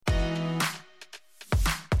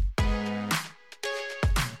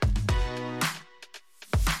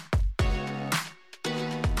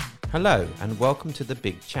Hello and welcome to The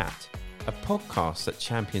Big Chat, a podcast that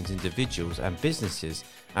champions individuals and businesses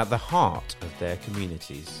at the heart of their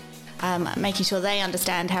communities. Making sure they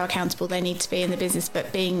understand how accountable they need to be in the business,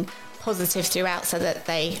 but being positive throughout so that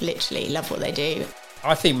they literally love what they do.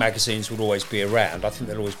 I think magazines will always be around. I think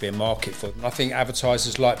there'll always be a market for them. I think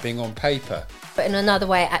advertisers like being on paper. But in another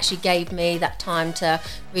way, it actually gave me that time to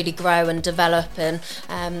really grow and develop and,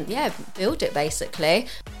 build it basically.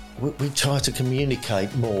 We try to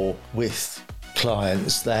communicate more with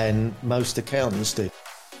clients than most accountants do.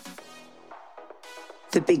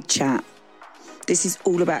 The Big Chat. This is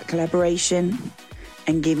all about collaboration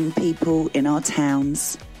and giving people in our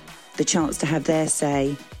towns the chance to have their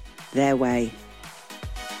say, their way.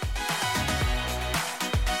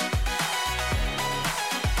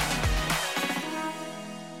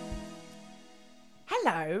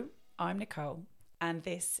 Hello, I'm Nicole, and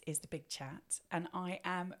this is The Big Chat, and I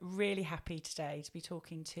am really happy today to be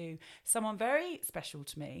talking to someone very special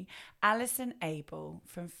to me, Alison Abel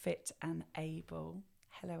from Fit and Able.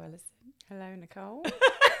 Hello, Alison. Hello, Nicole.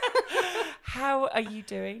 How are you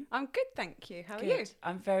doing? I'm good, thank you. How are Good. you?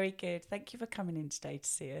 I'm very good. Thank you for coming in today to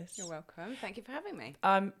see us. You're welcome. Thank you for having me.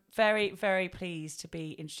 I'm very, very pleased to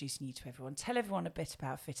be introducing you to everyone. Tell everyone a bit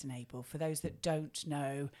about Fit and Able for those that don't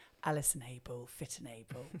know Alison Abel, Fit and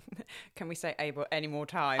Able. Can we say able any more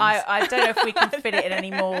times? I don't know if we can fit it in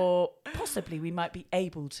any more. Possibly we might be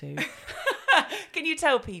able to. Can you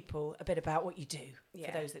tell people a bit about what you do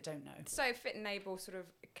for those that don't know? So Fit and Able sort of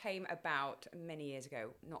came about many years ago,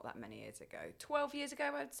 not that many years ago, 12 years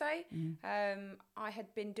ago, I'd say. I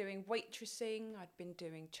had been doing waitressing, I'd been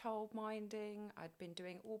doing childminding, I'd been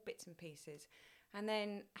doing all bits and pieces, and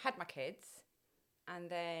then had my kids, and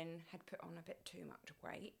then had put on a bit too much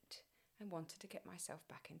weight and wanted to get myself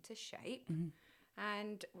back into shape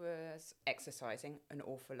and was exercising an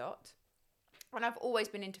awful lot. And I've always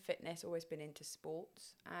been into fitness, always been into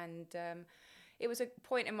sports. And it was a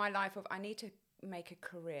point in my life of I need to make a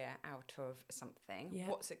career out of something. Yeah.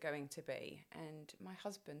 What's it going to be? And my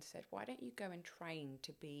husband said, why don't you go and train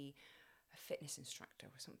to be a fitness instructor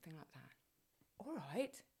or something like that? All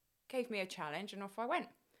right. Gave me a challenge and off I went.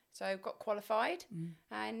 So got qualified.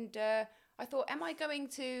 And I thought, am I going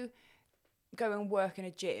to go and work in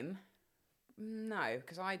a gym? No,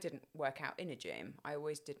 because I didn't work out in a gym. I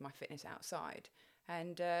always did my fitness outside.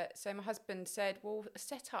 And so my husband said, well,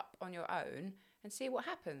 set up on your own and see what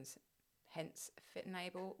happens. Hence, Fit and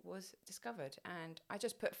Able was discovered. And I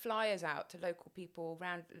just put flyers out to local people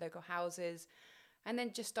around local houses and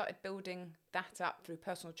then just started building that up through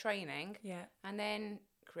personal training. Yeah. And then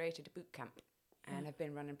created a boot camp and have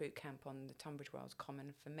been running boot camp on the Tunbridge Wells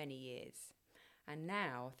Common for many years. And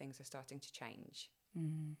now things are starting to change.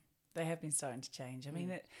 They have been starting to change. I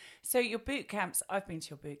mean, so your boot camps, I've been to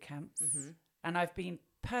your boot camps and I've been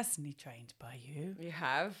personally trained by you. You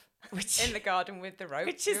have, Which, in the garden with the rope.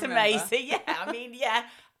 which is you remember? amazing. Yeah, I mean, yeah.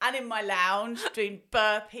 And in my lounge doing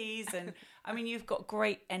burpees. And I mean, you've got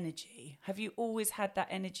great energy. Have you always had that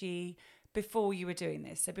energy before you were doing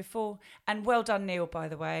this? So before, and well done, Neil, by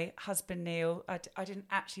the way, husband Neil. I didn't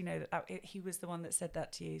actually know that he was the one that said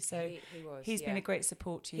that to you. So he was, he's been a great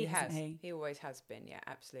support to you, hasn't he? He always has been, yeah,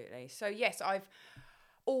 absolutely. So yes, I've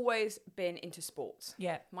always been into sports.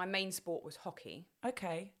 Yeah. My main sport was hockey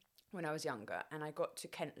Okay. when I was younger, and I got to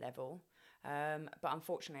Kent level, but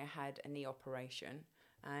unfortunately I had a knee operation,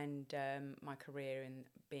 and my career in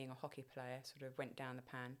being a hockey player sort of went down the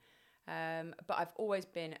pan. But I've always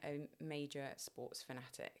been a major sports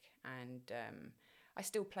fanatic, and I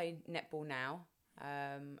still play netball now,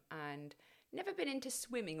 and never been into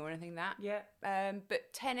swimming or anything like that. Yeah.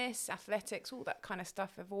 But tennis, athletics, all that kind of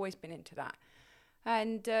stuff, I've always been into that.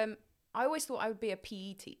 And I always thought I would be a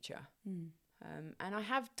PE teacher. And I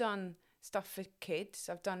have done stuff for kids.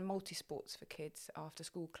 I've done multi-sports for kids, after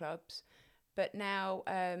school clubs. But now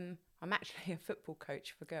I'm actually a football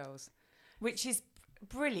coach for girls. Which is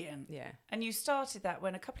brilliant. Yeah. And you started that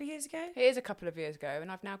when, a couple of years ago? It is a couple of years ago,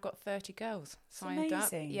 and I've now got 30 girls signed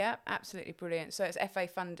up. amazing. Yeah, absolutely brilliant. So it's FA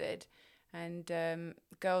funded, and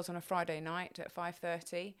girls on a Friday night at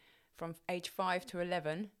 5:30 from age 5 to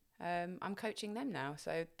 11. I'm coaching them now.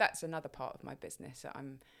 So that's another part of my business that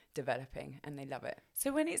I'm developing, and they love it.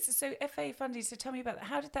 So when it's so FA funding, so tell me about that.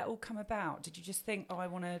 How did that all come about? Did you just think, oh, I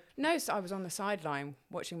want to? No, so I was on the sideline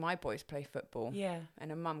watching my boys play football. Yeah.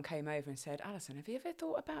 And a mum came over and said, Alison, have you ever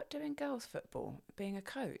thought about doing girls football, being a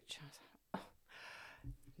coach? I was like, oh,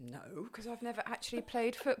 no, because I've never actually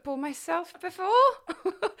played football myself before.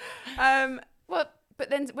 Well, but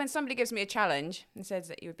then when somebody gives me a challenge and says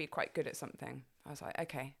that you would be quite good at something, I was like,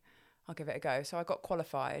 okay, I'll give it a go. So I got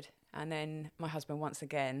qualified, and then my husband once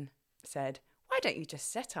again said, why don't you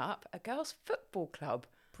just set up a girls' football club?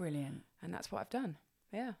 Brilliant. And that's what I've done.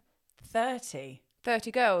 Yeah. 30.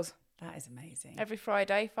 30 girls. That is amazing. Every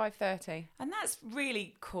Friday, 5:30. And that's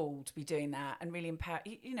really cool to be doing that and really empower,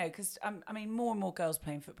 you know, because I mean, more and more girls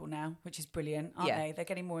playing football now, which is brilliant, aren't they? They're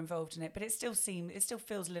getting more involved in it, but it still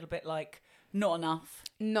feels a little bit like not enough.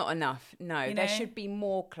 Not enough. No, You there know? should be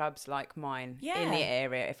more clubs like mine in Yeah. the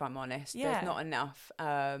area, if I'm honest. Yeah. There's not enough.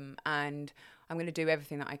 And I'm going to do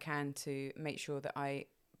everything that I can to make sure that I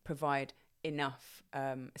provide enough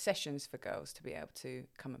sessions for girls to be able to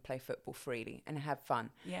come and play football freely and have fun.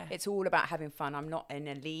 Yeah. It's all about having fun. I'm not in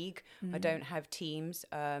a league. I don't have teams.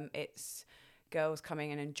 It's girls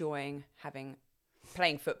coming and enjoying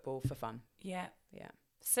playing football for fun. Yeah. Yeah.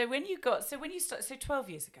 So when you started 12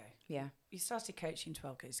 years ago, Yeah. you started coaching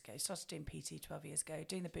 12 years ago, you started doing PT 12 years ago,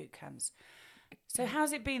 doing the boot camps. So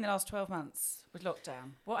how's it been the last 12 months with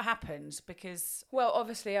lockdown? What happened? Because Well,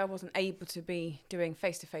 obviously, I wasn't able to be doing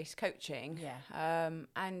face-to-face coaching, Yeah.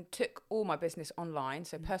 and took all my business online,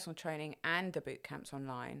 so personal training and the boot camps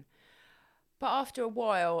online. But after a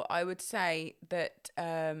while, I would say that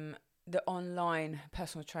the online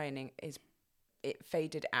personal training it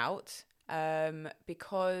faded out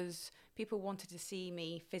because people wanted to see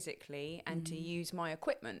me physically and to use my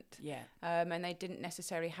equipment. Yeah. And they didn't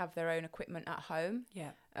necessarily have their own equipment at home.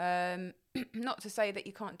 Yeah. Not to say that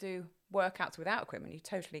you can't do workouts without equipment, you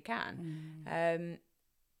totally can.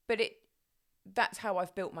 But that's how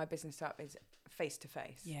I've built my business up, is face to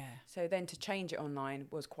face. Yeah. So then to change it online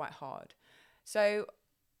was quite hard. So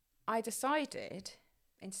I decided,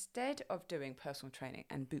 instead of doing personal training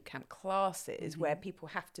and bootcamp classes where people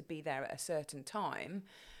have to be there at a certain time,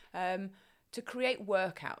 to create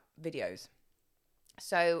workout videos.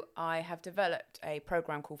 So I have developed a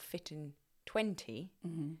program called Fit in 20,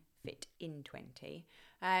 Fit in 20,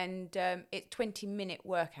 and it's 20-minute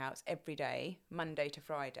workouts every day, Monday to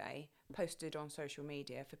Friday, posted on social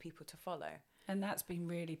media for people to follow. And that's been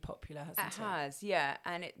really popular, hasn't it? It has, yeah.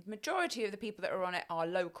 And majority of the people that are on it are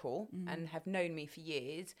local and have known me for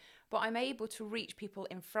years. But I'm able to reach people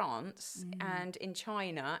in France and in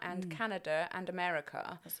China and Canada and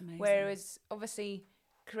America. That's amazing. Whereas, obviously,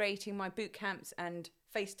 creating my boot camps and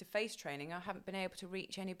face-to-face training, I haven't been able to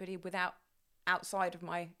reach anybody outside of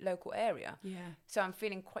my local area. Yeah. So I'm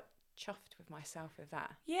feeling quite chuffed with myself with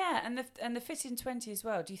that. Yeah, and the Fit in 20 as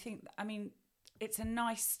well. Do you think, I mean, it's a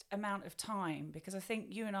nice amount of time, because I think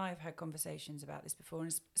you and I have had conversations about this before, and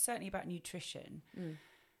it's certainly about nutrition.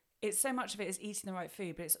 It's so much of it is eating the right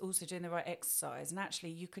food, but it's also doing the right exercise. And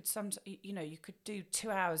actually, you could you could do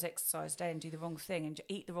 2 hours exercise a day and do the wrong thing and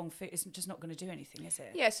eat the wrong food. It's just not going to do anything, is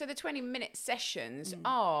it? Yeah, so the 20-minute sessions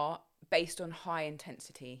are based on high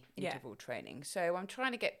intensity interval training. So I'm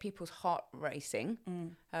trying to get people's heart racing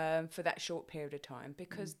for that short period of time,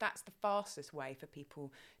 because that's the fastest way for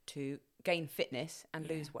people to gain fitness and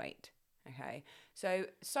lose weight. Okay, so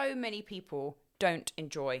many people don't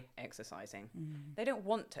enjoy exercising. They don't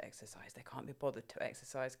want to exercise. They can't be bothered to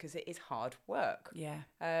exercise because it is hard work. Yeah.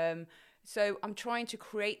 So I'm trying to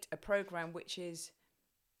create a program which is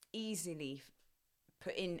easily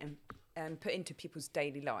put in and put into people's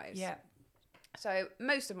daily lives. Yeah. So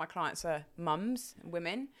most of my clients are mums and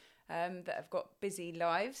women that have got busy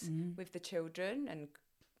lives with the children and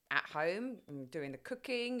at home and doing the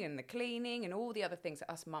cooking and the cleaning and all the other things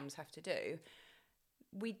that us mums have to do.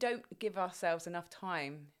 We don't give ourselves enough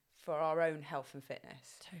time for our own health and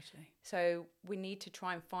fitness. Totally. So we need to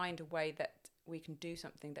try and find a way that we can do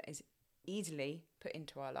something that is easily put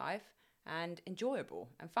into our life and enjoyable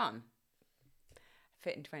and fun.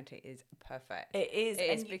 Fit in 20 is perfect. It is. It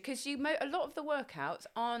is, because a lot of the workouts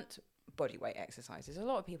aren't body weight exercises. A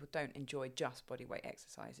lot of people don't enjoy just body weight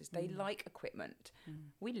exercises. They like equipment.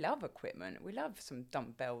 We love equipment. We love some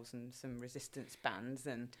dumbbells and some resistance bands.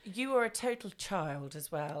 And you are a total child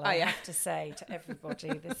as well. I have to say to everybody,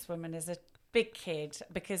 this woman is a big kid,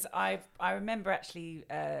 because I remember actually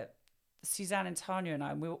Suzanne and Tanya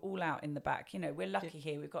and we were all out in the back. You know, we're lucky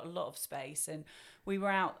here. We've got a lot of space, and we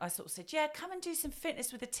were out. I sort of said, yeah, come and do some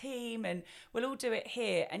fitness with the team, and we'll all do it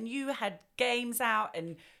here. And you had games out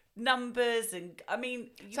and numbers, and I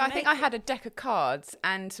mean, so I think I had a deck of cards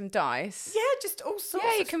and some dice. Yeah, just all sorts.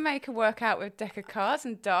 Yeah, you can make a workout with deck of cards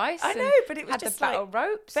and dice. I know, but it was had just the battle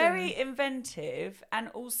ropes. Very inventive, and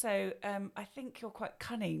also I think you're quite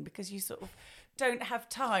cunning, because you sort of don't have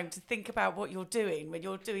time to think about what you're doing when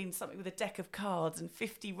you're doing something with a deck of cards and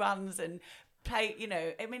 50 runs and play, you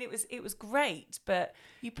know, I mean, it was great, but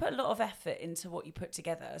you put a lot of effort into what you put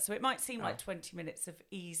together. So it might seem like 20 minutes of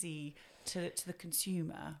easy to the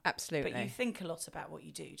consumer. Absolutely. But you think a lot about what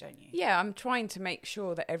you do, don't you? Yeah, I'm trying to make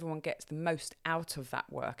sure that everyone gets the most out of that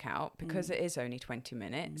workout because it is only 20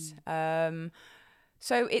 minutes.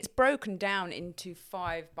 So it's broken down into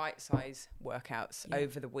 5 bite-size workouts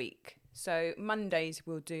over the week. So Mondays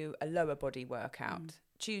we'll do a lower body workout.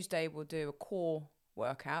 Tuesday we'll do a core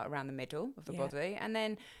workout around the middle of the body. And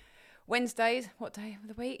then Wednesdays, what day of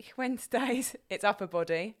the week? Wednesdays, it's upper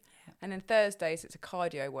body. Yeah. And then Thursdays, it's a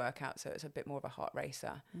cardio workout. So it's a bit more of a heart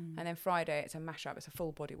racer. And then Friday, it's a mashup. It's a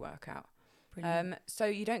full body workout. So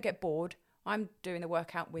you don't get bored. I'm doing the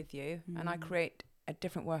workout with you and I create a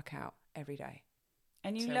different workout every day.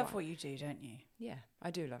 And you love what you do, don't you? Yeah, I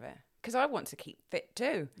do love it. Because I want to keep fit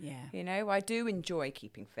too. Yeah. You know, I do enjoy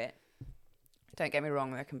keeping fit. Don't get me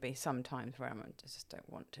wrong, there can be some times where I just don't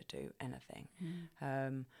want to do anything.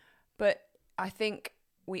 But I think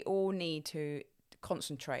we all need to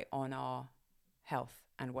concentrate on our health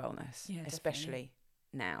and wellness, especially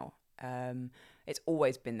now. It's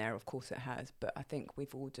always been there, of course it has, but I think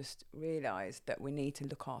we've all just realised that we need to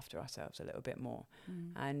look after ourselves a little bit more.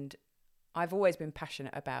 And I've always been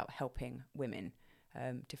passionate about helping women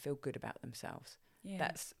to feel good about themselves. Yeah.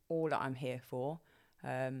 That's all that I'm here for.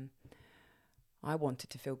 I wanted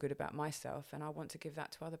to feel good about myself and I want to give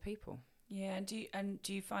that to other people. Yeah, and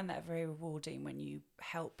do you find that very rewarding when you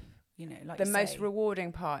help, you know, like the most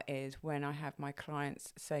rewarding part is when I have my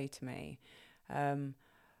clients say to me,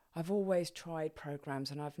 I've always tried programs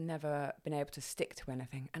and I've never been able to stick to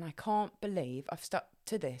anything. And I can't believe I've stuck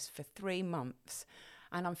to this for 3 months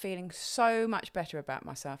and I'm feeling so much better about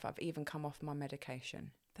myself. I've even come off my medication.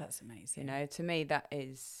 That's amazing. You know, to me, that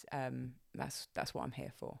is, that's what I'm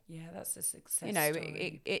here for. Yeah, that's a success You know,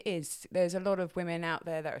 story. it is. There's a lot of women out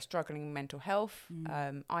there that are struggling with mental health.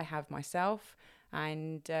 I have myself.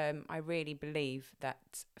 And I really believe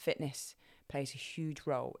that fitness plays a huge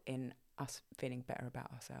role in us feeling better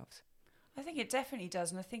about ourselves. I think it definitely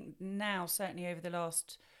does. And I think now, certainly over the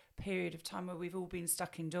last period of time where we've all been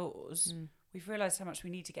stuck indoors, we've realised how much we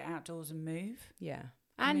need to get outdoors and move. Yeah.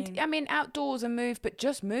 And I mean outdoors and move, but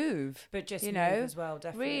just move. But just you move know, as well,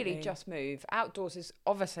 definitely. Really just move. Outdoors is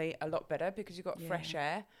obviously a lot better because you've got fresh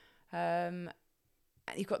air. And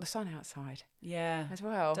you've got the sun outside. Yeah. As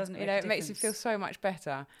well. Doesn't you know, it makes you feel so much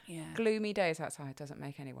better. Yeah. Gloomy days outside doesn't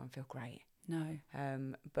make anyone feel great. No.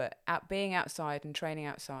 But being outside and training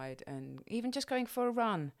outside and even just going for a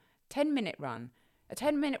run, 10-minute run. A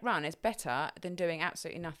 10-minute run is better than doing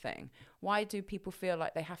absolutely nothing. Why do people feel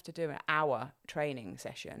like they have to do an hour training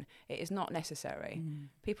session? It is not necessary.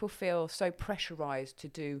 People feel so pressurised to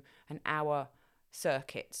do an hour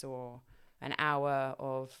circuits or an hour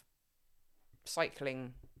of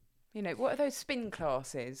cycling. You know, what are those spin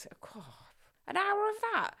classes? God, an hour of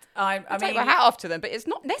that. I take my hat off to them, but it's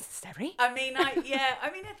not necessary. I think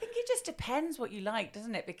it just depends what you like,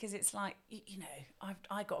 doesn't it? Because it's like, you know,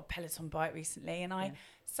 I got a Peloton bike recently and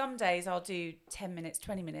some days I'll do 10 minutes,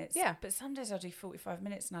 20 minutes. Yeah. But some days I'll do 45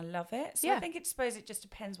 minutes and I love it. So I suppose it just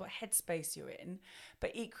depends what headspace you're in.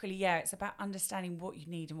 But equally, it's about understanding what you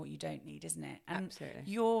need and what you don't need, isn't it? And absolutely.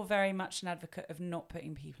 You're very much an advocate of not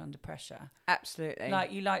putting people under pressure. Absolutely.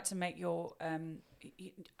 Like you like to make your...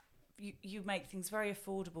 You make things very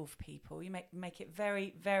affordable for people. You make it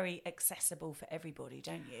very, very accessible for everybody,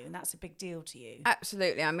 don't you? And that's a big deal to you.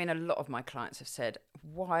 Absolutely. I mean, a lot of my clients have said,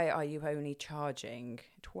 why are you only charging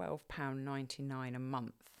 £12.99 a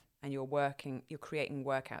month and you're creating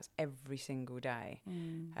workouts every single day?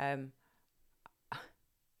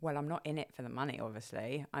 Well, I'm not in it for the money,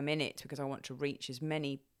 obviously. I'm in it because I want to reach as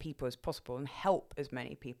many people as possible and help as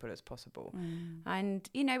many people as possible. And,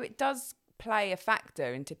 you know, it does play a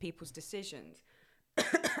factor into people's decisions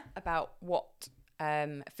about what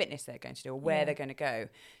fitness they're going to do or where they're going to go.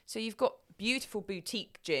 So you've got beautiful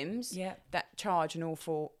boutique gyms that charge an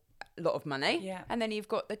awful lot of money, and then you've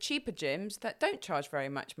got the cheaper gyms that don't charge very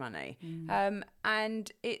much money.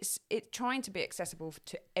 And it's trying to be accessible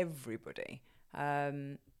to everybody,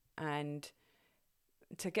 and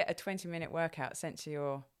to get a 20-minute workout sent to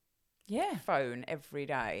your phone every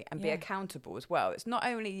day and be accountable as well. It's not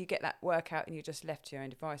only you get that workout and you're just left to your own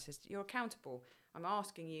devices, you're accountable. I'm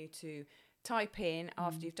asking you to type in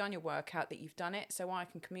after you've done your workout that you've done it so I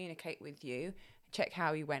can communicate with you, check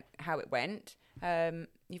how it went.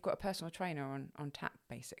 You've got a personal trainer on tap,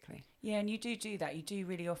 basically. Yeah, and you do that. You do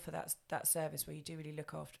really offer that service where you do really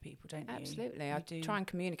look after people, don't you? Absolutely. I try and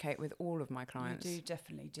communicate with all of my clients. You do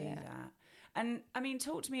definitely do that. And I mean,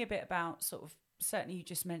 talk to me a bit about sort of certainly you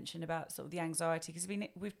just mentioned about sort of the anxiety, because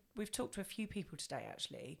we've talked to a few people today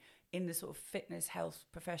actually in the sort of fitness health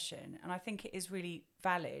profession, and I think it is really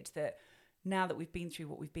valid that now that we've been through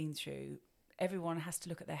what we've been through, everyone has to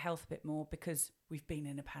look at their health a bit more, because we've been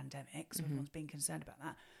in a pandemic, so everyone's been concerned about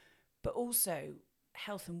that. But also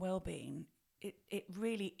health and well-being, it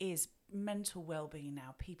really is mental well-being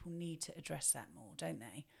now. People need to address that more, don't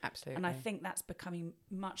they? Absolutely. And I think that's becoming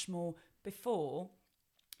much more. Before,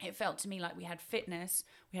 it felt to me like we had fitness,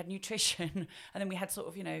 we had nutrition, and then we had sort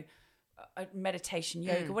of, a meditation,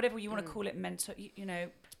 yoga, whatever you want to call it, mental,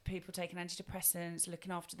 people taking antidepressants,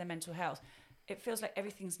 looking after their mental health. It feels like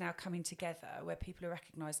everything's now coming together, where people are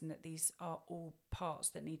recognising that these are all parts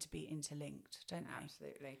that need to be interlinked, don't they?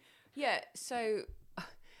 Absolutely. Yeah, so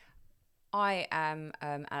I am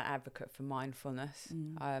an advocate for mindfulness.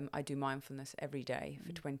 I do mindfulness every day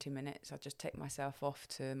for 20 minutes. I just take myself off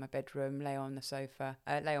to my bedroom, lay on the sofa,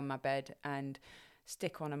 lay on my bed and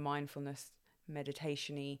stick on a mindfulness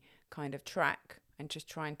meditation-y kind of track and just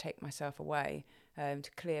try and take myself away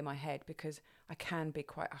to clear my head, because I can be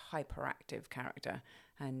quite a hyperactive character,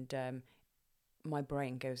 and my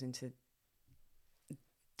brain goes into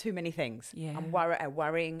too many things. Yeah. I'm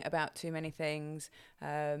worrying about too many things,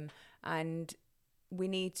 and we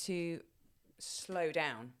need to slow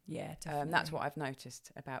down. Yeah, definitely. That's what I've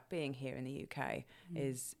noticed about being here in the UK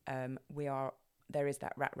is there is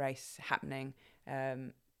that rat race happening.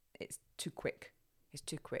 It's too quick. It's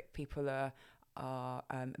too quick. People are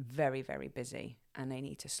very, very busy, and they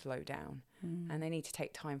need to slow down, and they need to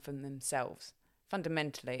take time for themselves.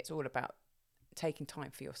 Fundamentally, it's all about taking time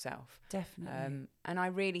for yourself. Definitely. And I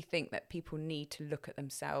really think that people need to look at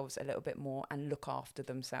themselves a little bit more and look after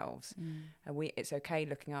themselves. And it's okay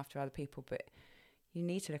looking after other people, but you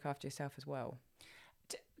need to look after yourself as well.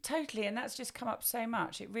 Totally, and that's just come up so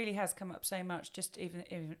much. It really has come up so much, just even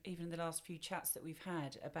in the last few chats that we've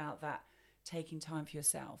had about that, taking time for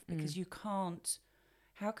yourself, because you can't.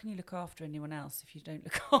 How can you look after anyone else if you don't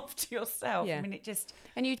look after yourself? Yeah. I mean, it just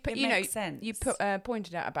and you put, it you know, makes sense. you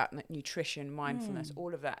pointed out about nutrition, mindfulness,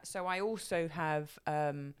 all of that. So I also have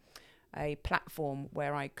a platform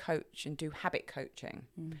where I coach and do habit coaching,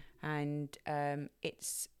 and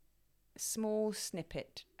it's small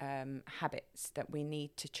snippet habits that we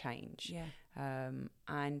need to change. Yeah.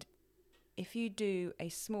 And if you do a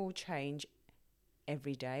small change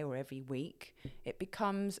every day or every week, it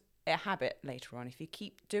becomes a habit later on. If you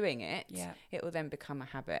keep doing it, it will then become a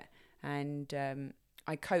habit. And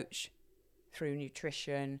I coach through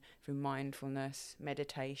nutrition, through mindfulness,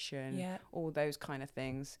 meditation, all those kind of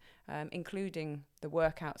things, including the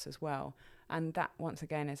workouts as well. And that, once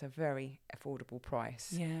again, is a very affordable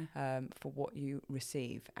price for what you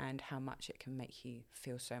receive and how much it can make you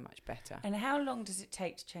feel so much better. And how long does it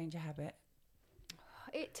take to change a habit?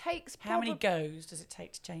 It takes how many goes does it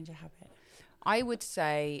take to change a habit? I would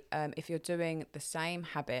say if you're doing the same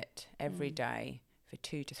habit every day for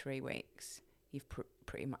 2 to 3 weeks, you've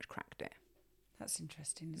pretty much cracked it. That's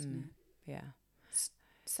interesting, isn't it? Yeah.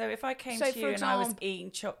 So if I came So to you for and I was example-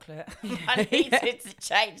 eating chocolate, I needed to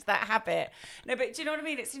change that habit. No, but do you know what I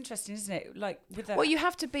mean? It's interesting, isn't it? Like with that. Well, you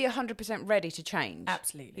have to be 100% ready to change.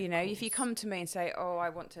 Absolutely. You know, if you come to me and say, "Oh, I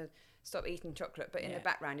want to stop eating chocolate," but in the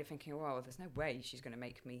background you're thinking, "Well, there's no way she's going to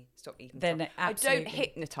make me stop eating chocolate." I don't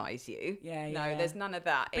hypnotise you. No, there's none of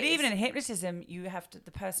that. But even in hypnotism, you have to.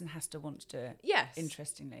 The person has to want to do it. Yes.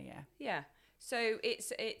 Interestingly, yeah. Yeah. So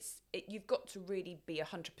you've got to really be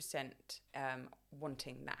 100%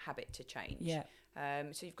 wanting that habit to change. Yeah.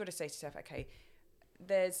 So you've got to say to yourself, okay,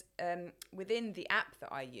 there's within the app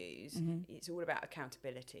that I use, it's all about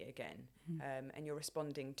accountability again, and you're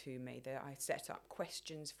responding to me. I set up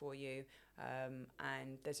questions for you,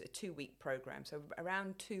 and there's a 2-week program. So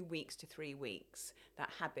around 2 weeks to 3 weeks,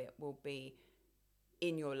 that habit will be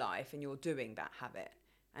in your life, and you're doing that habit,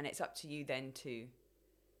 and it's up to you then to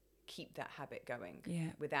keep that habit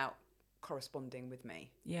going without corresponding with me.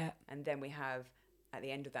 Yeah. And then we have, at the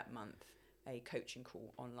end of that month, a coaching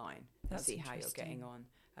call online to see how you're getting on.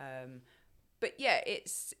 But yeah,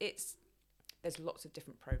 it's there's lots of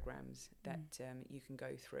different programs that you can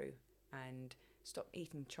go through, and stop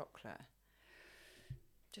eating chocolate.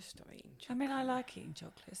 Just stop eating chocolate. I mean, I like eating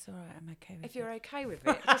chocolate. It's all right. I'm okay with it. If you're okay with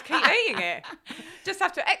it, just keep eating it. Just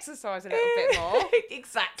have to exercise a little bit more.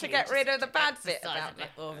 Exactly. To get rid of the bad bit about about it.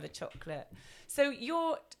 Over the chocolate. So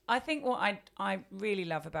I think what I really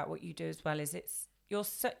love about what you do as well is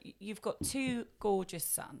you've got 2 gorgeous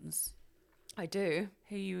sons. I do.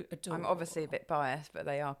 Who you adore. I'm obviously a bit biased, but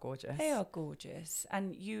they are gorgeous. They are gorgeous.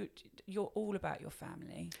 And you're all about your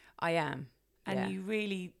family. I am. And you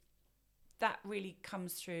really, that really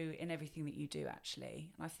comes through in everything that you do,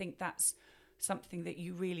 actually. And I think that's something that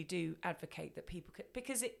you really do advocate that people could,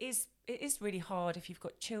 because it is really hard if you've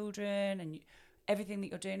got children and everything that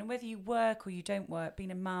you're doing, and whether you work or you don't work,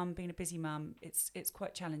 being a busy mum, it's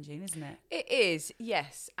quite challenging, isn't it? It is,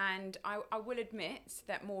 yes. And I will admit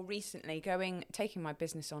that more recently taking my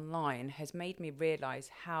business online has made me realise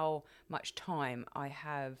how much time I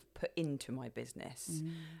have put into my business,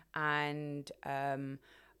 and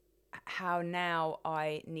how now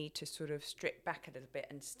I need to sort of strip back a little bit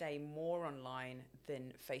and stay more online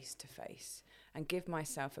than face to face, and give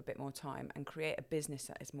myself a bit more time and create a business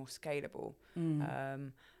that is more scalable.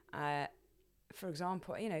 For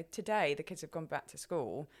example, today the kids have gone back to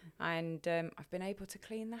school, and I've been able to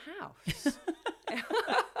clean the house.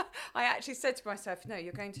 I actually said to myself, no,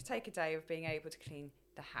 you're going to take a day of being able to clean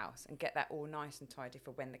the house and get that all nice and tidy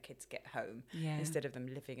for when the kids get home, instead of them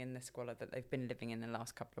living in the squalor that they've been living in the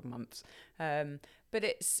last couple of months. But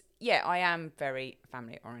I am very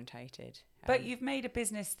family orientated. But you've made a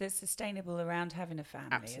business that's sustainable around having a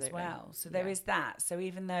family as well. So there is that. So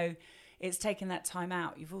even though it's taken that time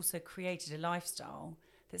out, you've also created a lifestyle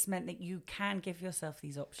that's meant that you can give yourself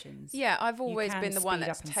these options. Yeah, I've always been the one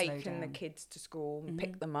that's taken the kids to school and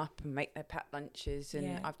picked them up and make their packed lunches,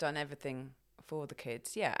 and I've done everything for the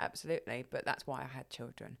kids. Yeah, absolutely. But that's why I had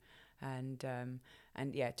children, and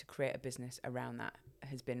to create a business around that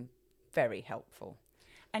has been very helpful.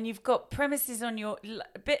 And you've got premises on a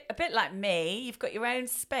bit like me. You've got your own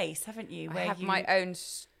space, haven't you? I have my own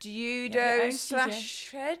studio slash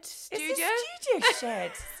shed. Studio? It's a studio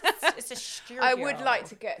shed. It's a studio. I would like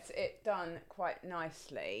to get it done quite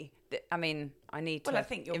nicely. I mean, I need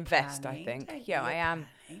to invest, I think. Yeah, I am.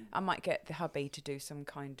 Planning. I might get the hubby to do some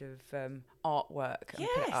kind of artwork and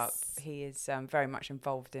put it up. He is very much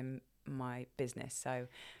involved in my business, so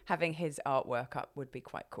having his artwork up would be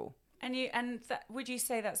quite cool. Would you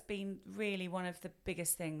say that's been really one of the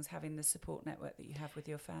biggest things, having the support network that you have with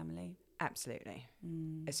your family? Absolutely.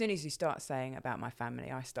 As soon as you start saying about my family,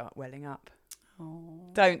 I start welling up. Oh.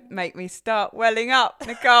 Don't make me start welling up,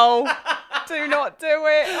 Nicole. Do not do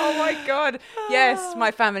it. Oh my God. Yes, my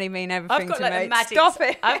family mean everything to me. Stop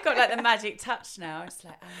it. I've got like the magic touch now. It's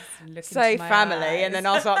like Alison looking say into my family eyes. and then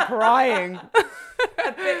I'll start crying.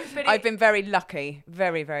 But I've been very lucky,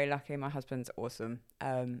 very, very lucky. My husband's awesome,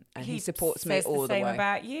 and he supports me all the way. Same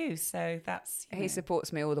about you, so that's he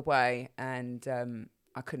supports me all the way, and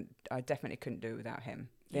I definitely couldn't do it without him.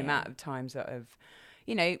 The amount of times that I've,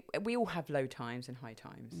 we all have low times and high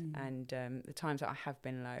times, and the times that I have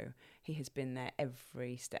been low, he has been there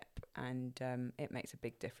every step, and it makes a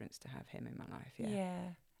big difference to have him in my life. Yeah.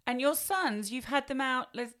 And your sons, you've had them out.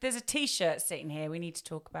 There's a T-shirt sitting here we need to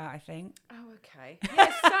talk about, I think. Oh, okay.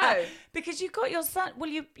 Yes, so. Because you've got your son. Well,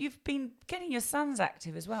 you've been getting your sons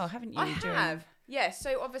active as well, haven't you? I have. Yes.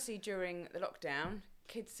 So obviously during the lockdown,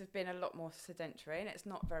 kids have been a lot more sedentary, and it's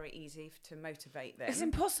not very easy to motivate them. It's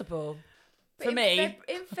impossible for me.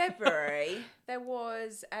 In February, there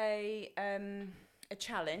was a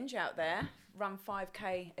challenge out there, run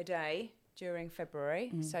 5K a day. During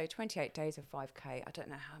February, so 28 days of 5K. I don't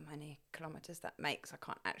know how many kilometres that makes. I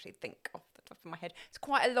can't actually think off the top of my head. It's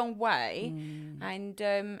quite a long way,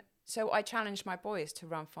 and so I challenged my boys to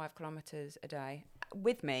run 5 kilometres a day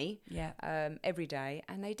with me, every day,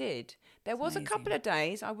 and they did. There was amazing. A couple of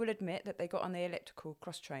days, I will admit, that they got on the elliptical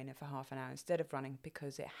cross trainer for half an hour instead of running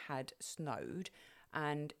because it had snowed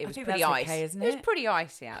and it was pretty icy. Okay, isn't it? It was pretty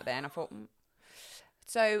icy out there, and I thought,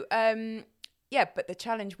 so. Yeah, but the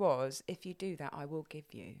challenge was, if you do that, I will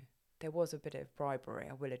give you. There was a bit of bribery,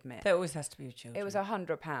 I will admit. There always has to be with children. It was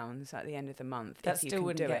 £100 at the end of the month. That if still you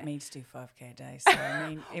wouldn't get it. me to do 5K a day. So, I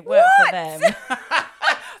mean, it worked for them. If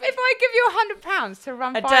I give you £100 to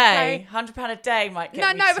run 5K... day, £100 a day might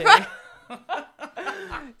get me to.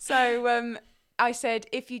 So I said,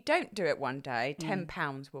 if you don't do it one day,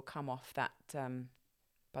 £10 will come off that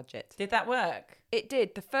budget. Did that work? It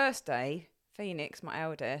did. The first day, Phoenix, my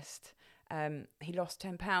eldest... he lost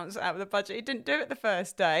 £10 out of the budget. He didn't do it the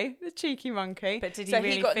first day, the cheeky monkey. But did he so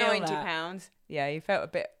really he got feel £90. that? Yeah, he felt a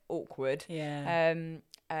bit awkward. Yeah.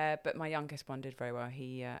 But my youngest one did very well.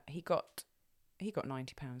 He got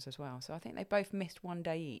 £90 as well. So I think they both missed one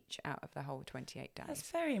day each out of the whole 28 days. That's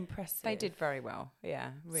very impressive. They did very well.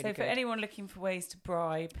 Yeah, really. So for anyone looking for ways to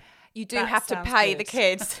bribe, you do have to pay the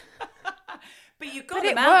kids. But you got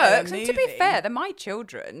them out. It works. And to be fair, they're my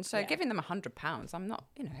children, so giving them £100, I'm not,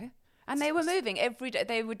 And they were moving every day.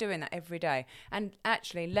 They were doing that every day. And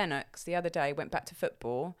actually, Lennox, the other day, went back to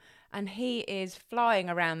football, and he is flying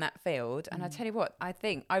around that field. And I tell you what, I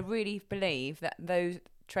really believe that those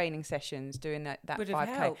training sessions, doing that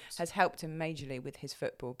 5K, has helped him majorly with his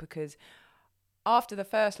football, because after the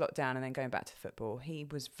first lockdown and then going back to football, he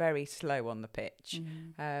was very slow on the pitch.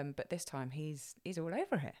 But this time he's all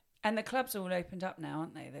over it. And the clubs all opened up now,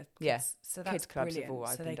 aren't they? The kids, Yes, so that's kids clubs have brilliant.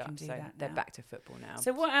 all So opened they up, can do so that they're now. back to football now.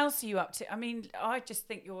 So what else are you up to? I mean, I just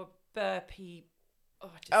think you're burpee.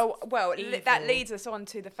 That leads us on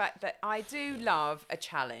to the fact that I do love a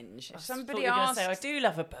challenge. If somebody asks, I do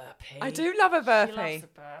love a burpee. I do love a burpee. She loves a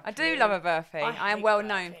burpee. I do love a burpee. I am hate well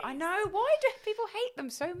known. burpees. I know. Why do people hate them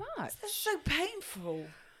so much? They're so painful.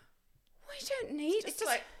 We don't need. It's just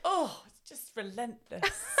like, it's just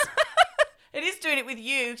relentless. It is doing it with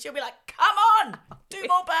you. She'll be like, come on, do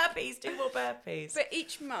more burpees. But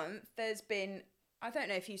each month there's been, I don't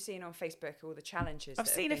know if you've seen on Facebook all the challenges. I've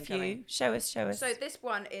seen a few. Going. Show us. So this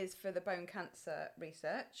one is for the bone cancer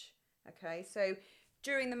research. Okay, so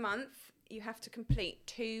during the month you have to complete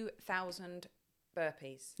 2,000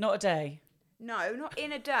 burpees. Not a day. No, not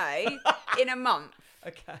in a day, in a month.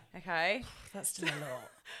 Okay. Okay. That's still a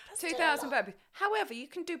lot. 2,000 burpees. However, you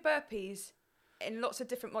can do burpees in lots of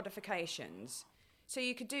different modifications. So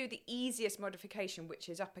you could do the easiest modification, which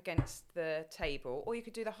is up against the table, or you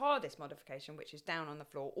could do the hardest modification, which is down on the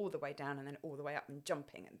floor, all the way down and then all the way up and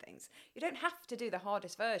jumping and things. You don't have to do the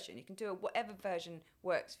hardest version. You can do whatever version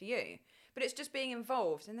works for you. But it's just being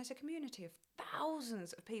involved, and there's a community of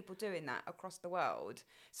thousands of people doing that across the world,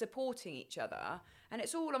 supporting each other, and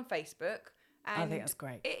it's all on Facebook. And I think that's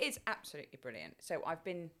great. It is absolutely brilliant. So I've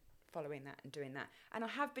been following that and doing that, and I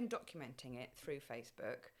have been documenting it through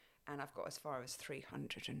Facebook, and I've got as far as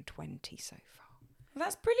 320 so far. Well,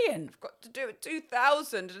 that's brilliant. I've got to do it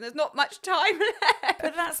 2,000 and there's not much time left.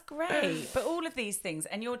 But that's great. But all of these things,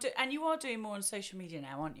 and you are doing more on social media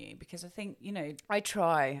now, aren't you? Because I think, I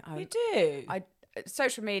try. You do.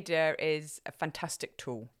 Social media is a fantastic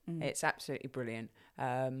tool. It's absolutely brilliant.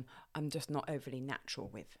 I'm just not overly natural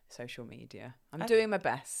with social media. I'm doing my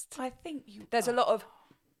best. I think There's a lot of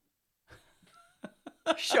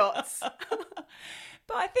shots.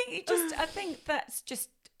 But I think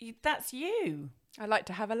that's you. I like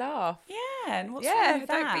to have a laugh. Yeah, and what's wrong with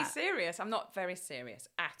that? Don't be serious. I'm not very serious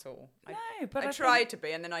at all. No, but I try to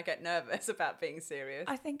be, and then I get nervous about being serious.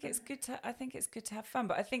 I think it's good to have fun,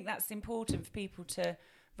 but I think that's important for people to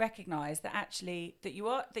recognise that actually that you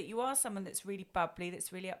are someone that's really bubbly,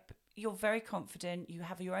 that's really up. You're very confident. You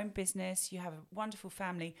have your own business. You have a wonderful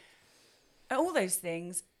family. All those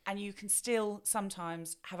things. And you can still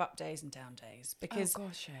sometimes have up days and down days, because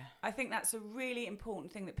I think that's a really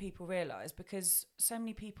important thing that people realise, because so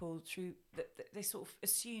many people they sort of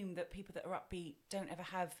assume that people that are upbeat don't ever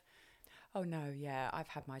have. Oh no, yeah, I've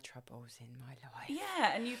had my troubles in my life.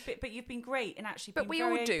 Yeah, and you've been great in actually. But we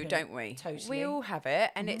all do, don't we? Totally, we all have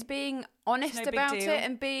it, and it's being honest about it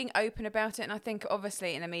and being open about it. And I think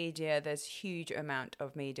obviously in the media, there's huge amount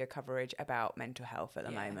of media coverage about mental health at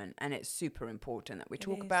the moment, and it's super important that we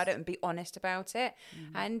talk about it and be honest about it.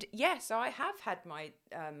 And yes, I have had my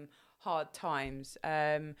hard times.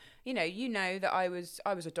 You know that I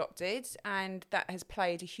was adopted, and that has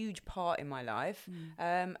played a huge part in my life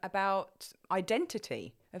about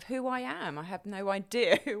identity of who I am. I have no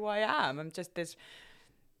idea who I am. I'm just this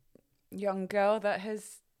young girl that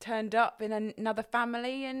has turned up in another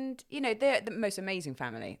family, and they're the most amazing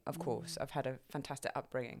family, of course. I've had a fantastic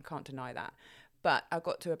upbringing, can't deny that. But I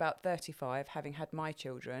got to about 35 having had my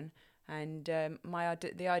children, and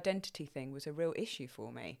the identity thing was a real issue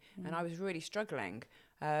for me, and I was really struggling.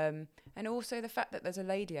 And also the fact that there's a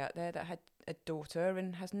lady out there that had a daughter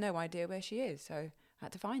and has no idea where she is, so I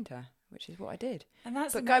had to find her, which is what I did. And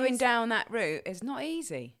that's but amazing. Going down that route is not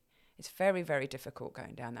easy. It's very, very difficult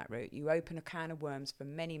going down that route. You open a can of worms for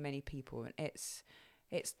many, many people, and it's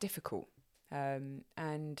difficult.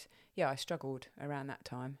 And yeah, I struggled around that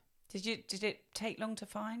time. Did it take long to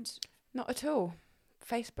find? Not at all.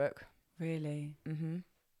 Facebook. Really? Mm-hmm.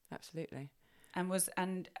 Absolutely.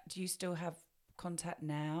 And do you still have contact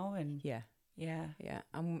now? And yeah.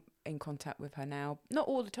 I'm in contact with her now. Not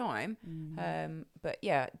all the time, but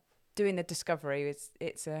yeah, doing the discovery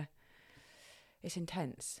it's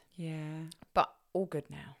intense. Yeah. But all good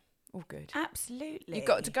now. All good. Absolutely. You've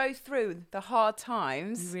got to go through the hard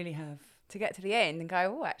times. You really have. To get to the end and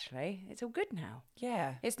go, oh, actually, it's all good now.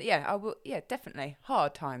 Yeah. I will. Yeah, definitely.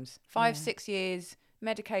 Hard times. 5-6 years,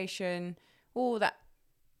 medication, all that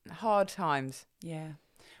hard times. Yeah.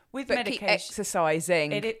 With but medication. Keep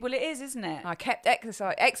exercising. It is, isn't it? I kept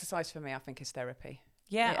exercise. Exercise for me, I think, is therapy.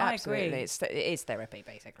 Yeah, I absolutely. agree. It is therapy,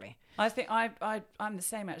 basically. I think I'm the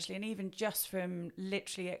same, actually. And even just from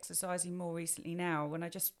literally exercising more recently now, when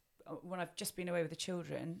I've just been away with the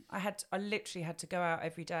children, I literally had to go out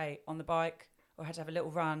every day on the bike, or I had to have a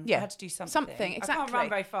little run. Yeah. I had to do something. Something, exactly. I can't run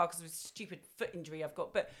very far because of a stupid foot injury I've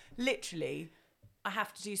got, but literally I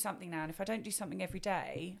have to do something now, and if I don't do something every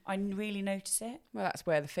day, I really notice it. Well, that's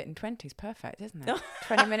where the Fit in 20 is perfect, isn't it?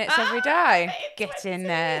 20 minutes every day. Get in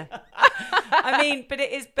there. I mean, but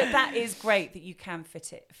that is great that you can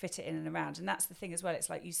fit it in and around, and that's the thing as well. It's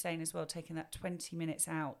like you saying as well, taking that 20 minutes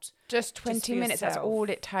out. Just 20 minutes, that's all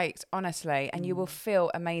it takes, honestly, and you will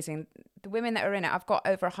feel amazing. The women that are in it, I've got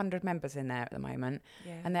over 100 members in there at the moment,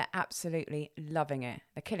 and they're absolutely loving it.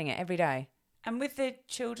 They're killing it every day. And with the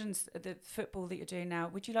the football that you're doing now,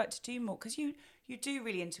 would you like to do more? Because you do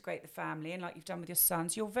really integrate the family, and like you've done with your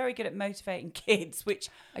sons, you're very good at motivating kids, which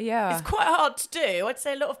is quite hard to do. I'd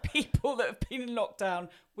say a lot of people that have been in lockdown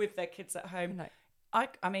with their kids at home.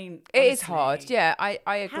 I mean, it is hard. Yeah, I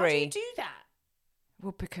agree. How do you do that?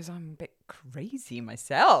 Well, because I'm a bit crazy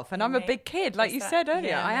myself, and I'm a big kid, like you said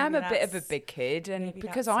earlier. I am a bit of a big kid, and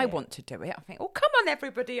because I want to do it, I think, oh, come on,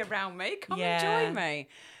 everybody around me, come and join me.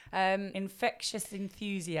 Infectious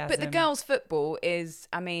enthusiasm. But the girls' football is,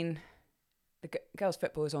 I mean, girls'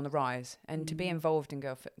 football is on the rise, and to be involved in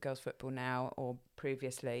girls' football now or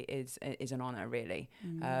previously is an honour, really.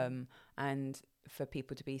 And for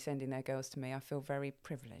people to be sending their girls to me, I feel very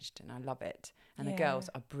privileged, and I love it. And the girls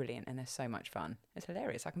are brilliant, and they're so much fun. It's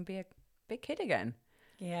hilarious. I can be a big kid again.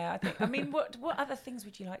 Yeah, I mean, what other things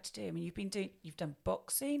would you like to do? I mean, you've done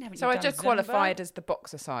boxing, haven't you? So I just qualified as the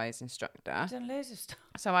boxercise instructor. You've done loads of stuff.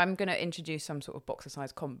 So I'm going to introduce some sort of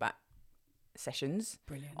boxercise combat sessions.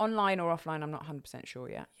 Brilliant. Online or offline, I'm not 100% sure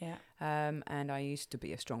yet. Yeah. And I used to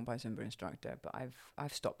be a strong by Zumba instructor, but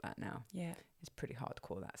I've stopped that now. Yeah. It's pretty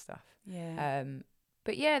hardcore, that stuff. Yeah.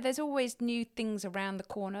 But yeah, there's always new things around the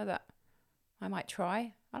corner that I might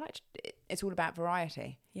try. It's all about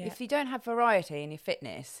variety. Yeah. If you don't have variety in your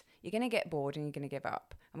fitness, you're going to get bored and you're going to give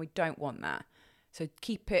up. And we don't want that. So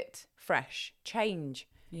keep it fresh, change.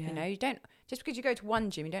 Yeah. You know, you don't, just because you go to one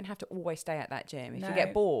gym, you don't have to always stay at that gym. If you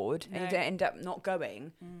get bored and you end up not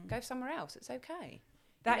going, go somewhere else. It's okay.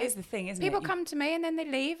 That is the thing, isn't it? People come to me and then they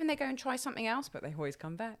leave and they go and try something else, but they always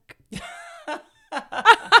come back.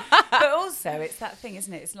 But also, it's that thing,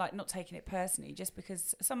 isn't it? It's like not taking it personally, just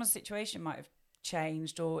because someone's situation might have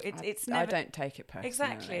changed, or it's never. I don't take it personally.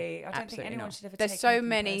 Exactly. I don't think anyone should ever. There's so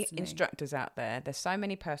many instructors out there. There's so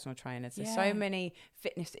many personal trainers. There's so many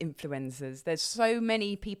fitness influencers. There's so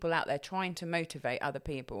many people out there trying to motivate other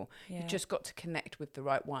people. You've just got to connect with the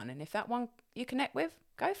right one, and if that one you connect with,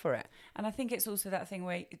 go for it. And I think it's also that thing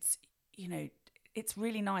where it's, you know, it's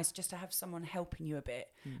really nice just to have someone helping you a bit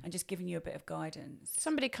and just giving you a bit of guidance.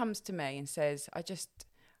 Somebody comes to me and says,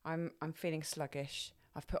 I'm feeling sluggish.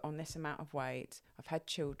 I've put on this amount of weight. I've had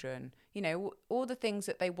children. You know, all the things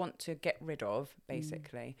that they want to get rid of,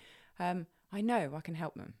 basically. I know I can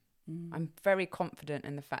help them. I'm very confident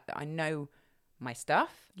in the fact that I know my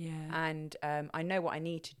stuff. Yeah. And I know what I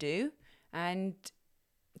need to do. And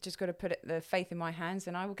just got to put the faith in my hands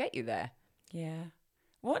and I will get you there. Yeah.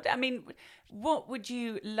 What would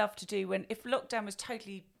you love to do if lockdown was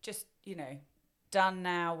totally just, you know, done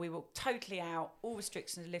now, we were totally out, all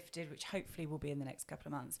restrictions are lifted, which hopefully will be in the next couple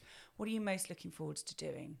of months. What are you most looking forward to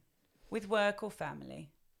doing with work or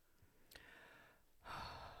family?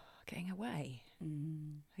 Getting away.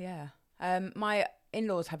 Yeah. My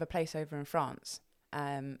in-laws have a place over in France,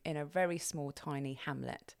 in a very small, tiny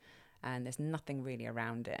hamlet, and there's nothing really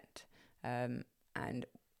around it. And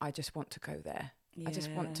I just want to go there. Yeah. I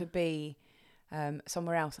just want to be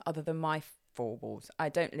somewhere else other than my four walls. I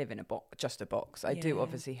don't live in just a box. I do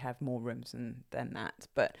obviously have more rooms than that,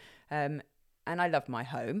 but and I love my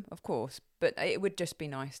home, of course, but it would just be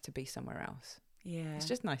nice to be somewhere else. Yeah, it's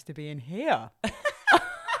just nice to be in here.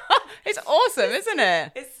 It's awesome, isn't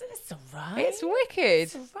it? It's all right. It's wicked.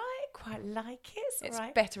 It's all right. Quite like it. It's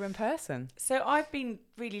right. Better in person. So I've been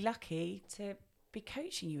really lucky to be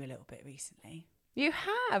coaching you a little bit recently. You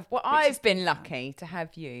have. Well, I've been lucky to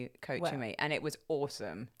have you coaching me, and it was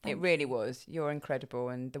awesome. It really was. You're incredible,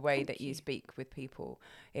 and the way that you speak with people,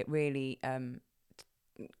 it really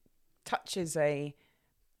touches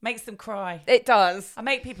makes them cry. It does. I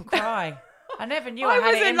make people cry. I never knew I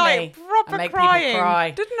had it in me. Proper I make crying, people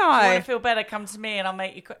cry. Didn't I? I? If you want to feel better, come to me and I'll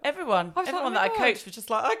make you cry. Everyone that I coached was just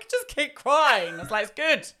like, I could just keep crying. I was like, it's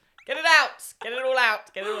good. Get it out. Get it all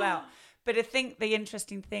out. Get it all out. But I think the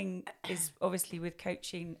interesting thing is obviously with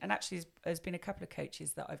coaching, and actually there's been a couple of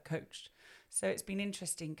coaches that I've coached. So it's been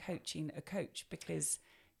interesting coaching a coach because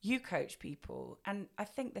you coach people. And I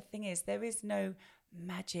think the thing is there is no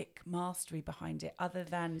magic mastery behind it other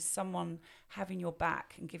than someone having your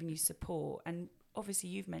back and giving you support. And obviously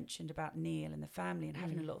you've mentioned about Neil and the family and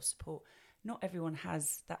having a lot of support. Not everyone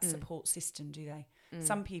has that support system, do they?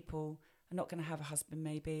 Some people are not going to have a husband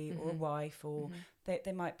maybe or a wife, or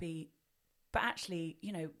they might be But actually,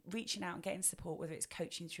 you know, reaching out and getting support, whether it's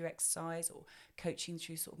coaching through exercise or coaching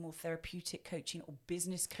through sort of more therapeutic coaching or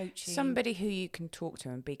business coaching. Somebody who you can talk to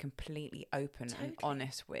and be completely open and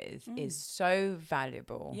honest with is so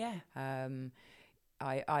valuable. Yeah.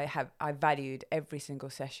 I valued every single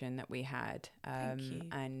session that we had. Thank you.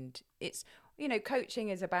 And it's, you know, coaching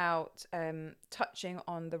is about touching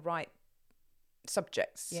on the right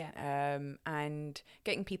subjects, and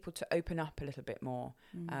getting people to open up a little bit more,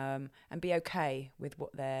 and be okay with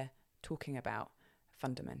what they're talking about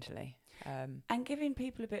fundamentally, and giving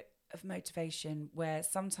people a bit of motivation where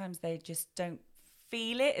sometimes they just don't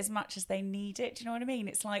feel it as much as they need it. Do you know what I mean?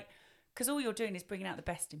 It's like, because all you're doing is bringing out the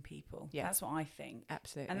best in people. That's what I think.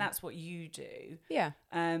 Absolutely. And that's what you do.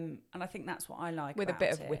 And I think that's what I like with about a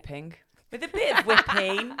bit of it. whipping. With a bit of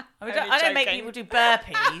whipping. I don't make people do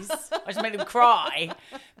burpees. I just make them cry.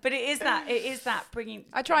 But it is that bringing.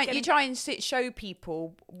 You try and show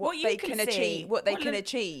people what they can achieve. What they can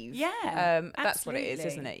achieve. Yeah. That's what it is,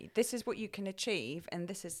 isn't it? This is what you can achieve, and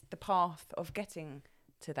this is the path of getting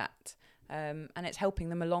to that. And it's helping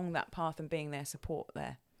them along that path and being their support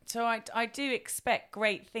there. So I do expect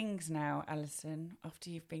great things now, Alison, after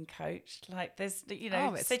you've been coached. Like there's, you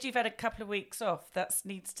know, said you've had a couple of weeks off. That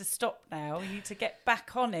needs to stop now. You need to get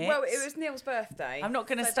back on it. Well, it was Neil's birthday. I'm not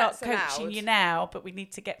going to start coaching you now, but we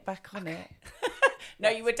need to get back on it. No,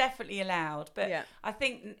 you were definitely allowed. But I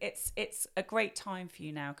think it's a great time for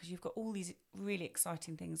you now because you've got all these really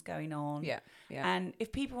exciting things going on. Yeah. And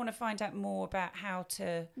if people want to find out more about how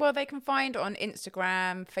to... Well, they can find on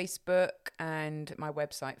Instagram, Facebook, and my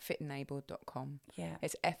website, fitandable.com. Yeah.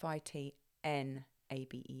 It's FITNABEL.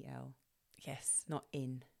 Yes. Not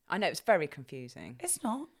in. I know, it's very confusing. It's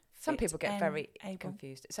not. Some people get very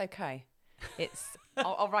confused. It's okay. It's.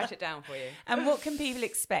 I'll write it down for you. And what can people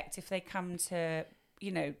expect if they come to,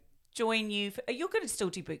 you know, join you? You're going to still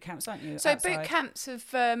do boot camps, aren't you? So boot camps have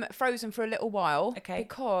frozen for a little while. Okay.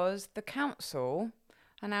 Because the council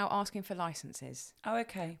are now asking for licenses. Oh,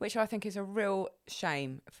 okay. Which I think is a real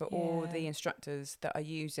shame for all the instructors that are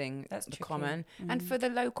using the common, and for the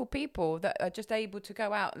local people that are just able to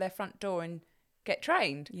go out their front door and get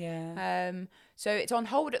trained. Yeah. So it's on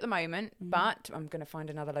hold at the moment, but I'm going to find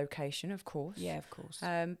another location, of course. Yeah, of course.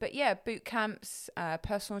 But yeah, boot camps,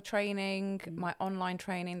 personal training, my online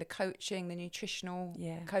training, the coaching, the nutritional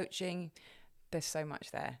coaching. There's so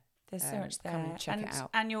much there. There's so much there. Come and check it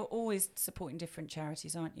out. And you're always supporting different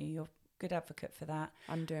charities, aren't you? You're a good advocate for that.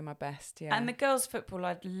 I'm doing my best, yeah. And the girls' football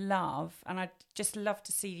I'd love, and I'd just love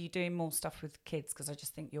to see you doing more stuff with kids because I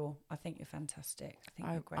just think you're fantastic. I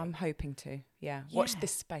think you're great. I'm hoping to, yeah. Watch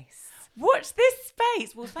this space. Watch this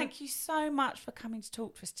space. Well, thank you so much for coming to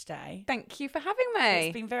talk to us today. Thank you for having me.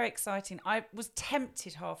 It's been very exciting. I was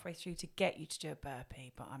tempted halfway through to get you to do a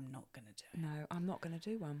burpee, but I'm not going to do it. No, I'm not going to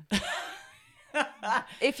do one.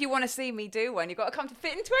 If you want to see me do one, you've got to come to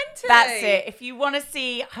Fit in 20. That's it. If you want to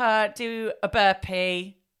see her do a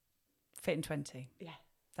burpee, Fit in 20. Yeah.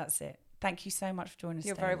 That's it. Thank you so much for joining us.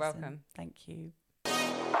 You're very welcome. Thank you.